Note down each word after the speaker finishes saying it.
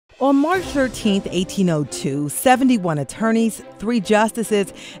On March 13, 1802, 71 attorneys, 3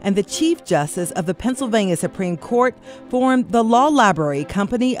 justices, and the Chief Justice of the Pennsylvania Supreme Court formed the Law Library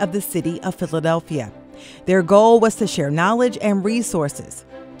Company of the City of Philadelphia. Their goal was to share knowledge and resources.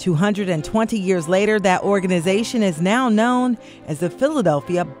 220 years later, that organization is now known as the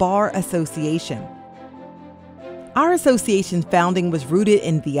Philadelphia Bar Association. Our association's founding was rooted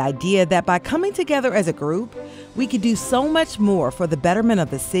in the idea that by coming together as a group, we could do so much more for the betterment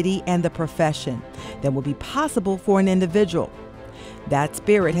of the city and the profession than would be possible for an individual. That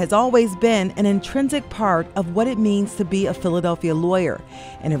spirit has always been an intrinsic part of what it means to be a Philadelphia lawyer,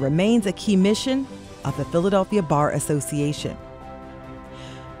 and it remains a key mission of the Philadelphia Bar Association.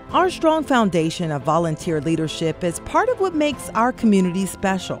 Our strong foundation of volunteer leadership is part of what makes our community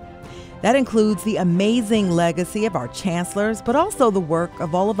special. That includes the amazing legacy of our chancellors, but also the work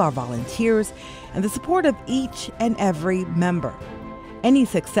of all of our volunteers and the support of each and every member. Any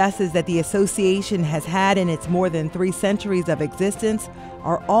successes that the association has had in its more than 3 centuries of existence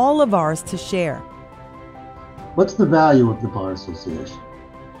are all of ours to share. What's the value of the Bar Association?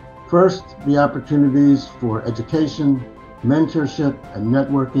 First, the opportunities for education, mentorship, and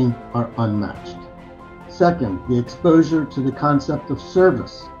networking are unmatched. Second, the exposure to the concept of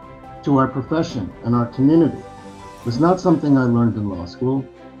service to our profession and our community was not something I learned in law school,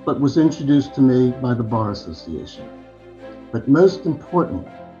 but was introduced to me by the Bar Association. But most important,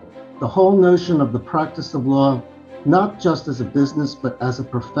 the whole notion of the practice of law, not just as a business, but as a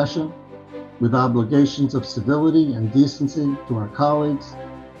profession, with obligations of civility and decency to our colleagues,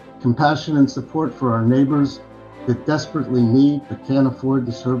 compassion and support for our neighbors that desperately need but can't afford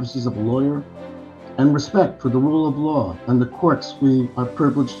the services of a lawyer, and respect for the rule of law and the courts we are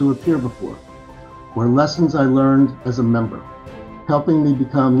privileged to appear before, were lessons I learned as a member, helping me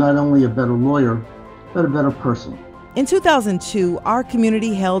become not only a better lawyer, but a better person. In 2002, our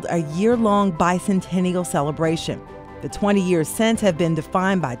community held a year-long bicentennial celebration. The 20 years since have been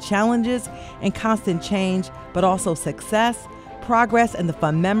defined by challenges and constant change, but also success, progress, and the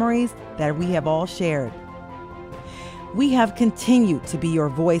fun memories that we have all shared. We have continued to be your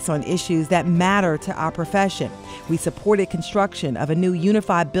voice on issues that matter to our profession. We supported construction of a new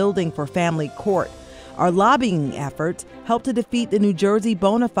unified building for family court. Our lobbying efforts helped to defeat the New Jersey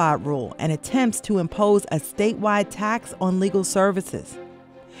bona fide rule and attempts to impose a statewide tax on legal services.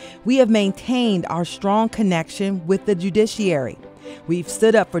 We have maintained our strong connection with the judiciary. We've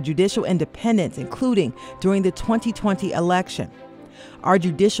stood up for judicial independence, including during the 2020 election. Our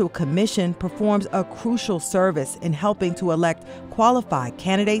Judicial Commission performs a crucial service in helping to elect qualified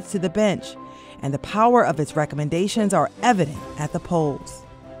candidates to the bench, and the power of its recommendations are evident at the polls.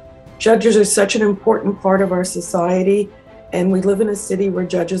 Judges are such an important part of our society, and we live in a city where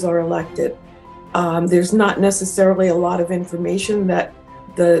judges are elected. There's not necessarily a lot of information that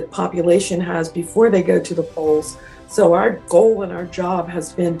the population has before they go to the polls. So our goal and our job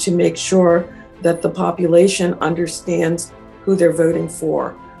has been to make sure that the population understands who they're voting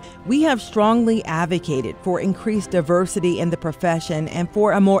for. We have strongly advocated for increased diversity in the profession and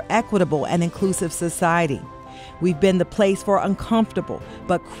for a more equitable and inclusive society. We've been the place for uncomfortable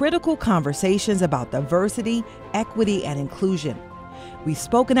but critical conversations about diversity, equity, and inclusion. We've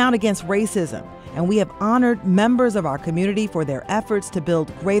spoken out against racism, and we have honored members of our community for their efforts to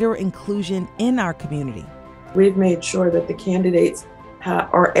build greater inclusion in our community. We've made sure that the candidates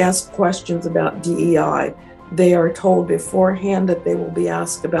are asked questions about DEI. They are told beforehand that they will be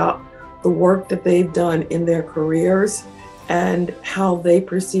asked about the work that they've done in their careers and how they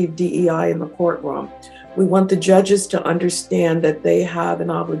perceive DEI in the courtroom. We want the judges to understand that they have an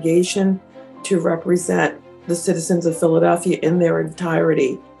obligation to represent the citizens of Philadelphia in their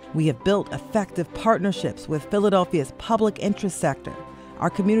entirety. We have built effective partnerships with Philadelphia's public interest sector. Our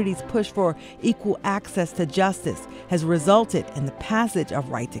community's push for equal access to justice has resulted in the passage of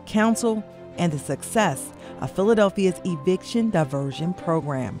right to counsel and the success of Philadelphia's eviction diversion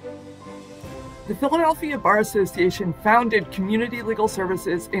program. The Philadelphia Bar Association founded Community Legal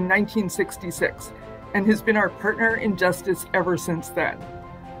Services in 1966 and has been our partner in justice ever since then.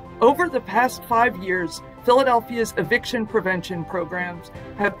 Over the past 5 years, Philadelphia's eviction prevention programs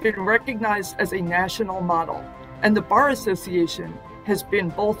have been recognized as a national model, and the Bar Association has been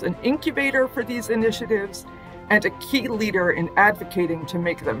both an incubator for these initiatives and a key leader in advocating to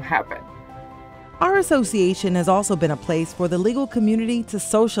make them happen. Our association has also been a place for the legal community to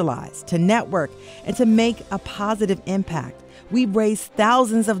socialize, to network, and to make a positive impact. We've raised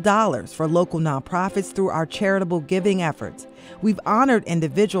thousands of dollars for local nonprofits through our charitable giving efforts. We've honored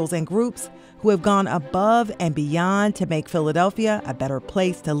individuals and groups who have gone above and beyond to make Philadelphia a better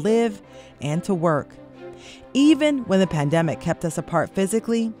place to live and to work. Even when the pandemic kept us apart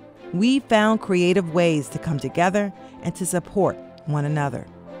physically, we found creative ways to come together and to support one another.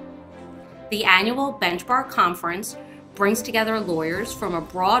 The annual Bench Bar Conference brings together lawyers from a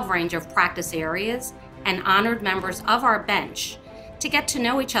broad range of practice areas and honored members of our bench to get to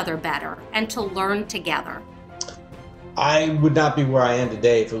know each other better and to learn together. I would not be where I am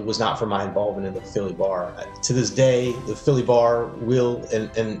today if it was not for my involvement in the Philly Bar. To this day, the Philly Bar will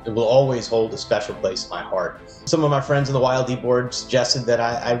and will always hold a special place in my heart. Some of my friends on the YLD board suggested that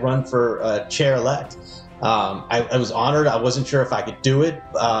I run for chair-elect. I was honored. I wasn't sure if I could do it,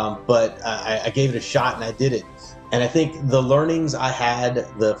 but I gave it a shot and I did it. And I think the learnings I had,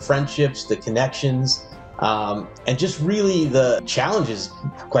 the friendships, the connections, and just really the challenges,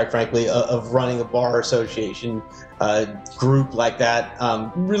 quite frankly, of running a bar association group like that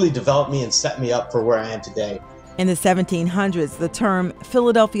really developed me and set me up for where I am today. In the 1700s, the term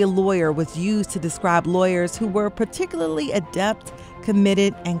Philadelphia lawyer was used to describe lawyers who were particularly adept,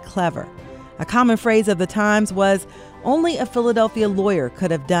 committed, and clever. A common phrase of the times was, "Only a Philadelphia lawyer could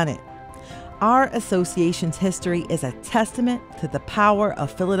have done it." Our association's history is a testament to the power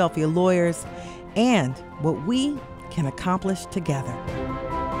of Philadelphia lawyers and what we can accomplish together.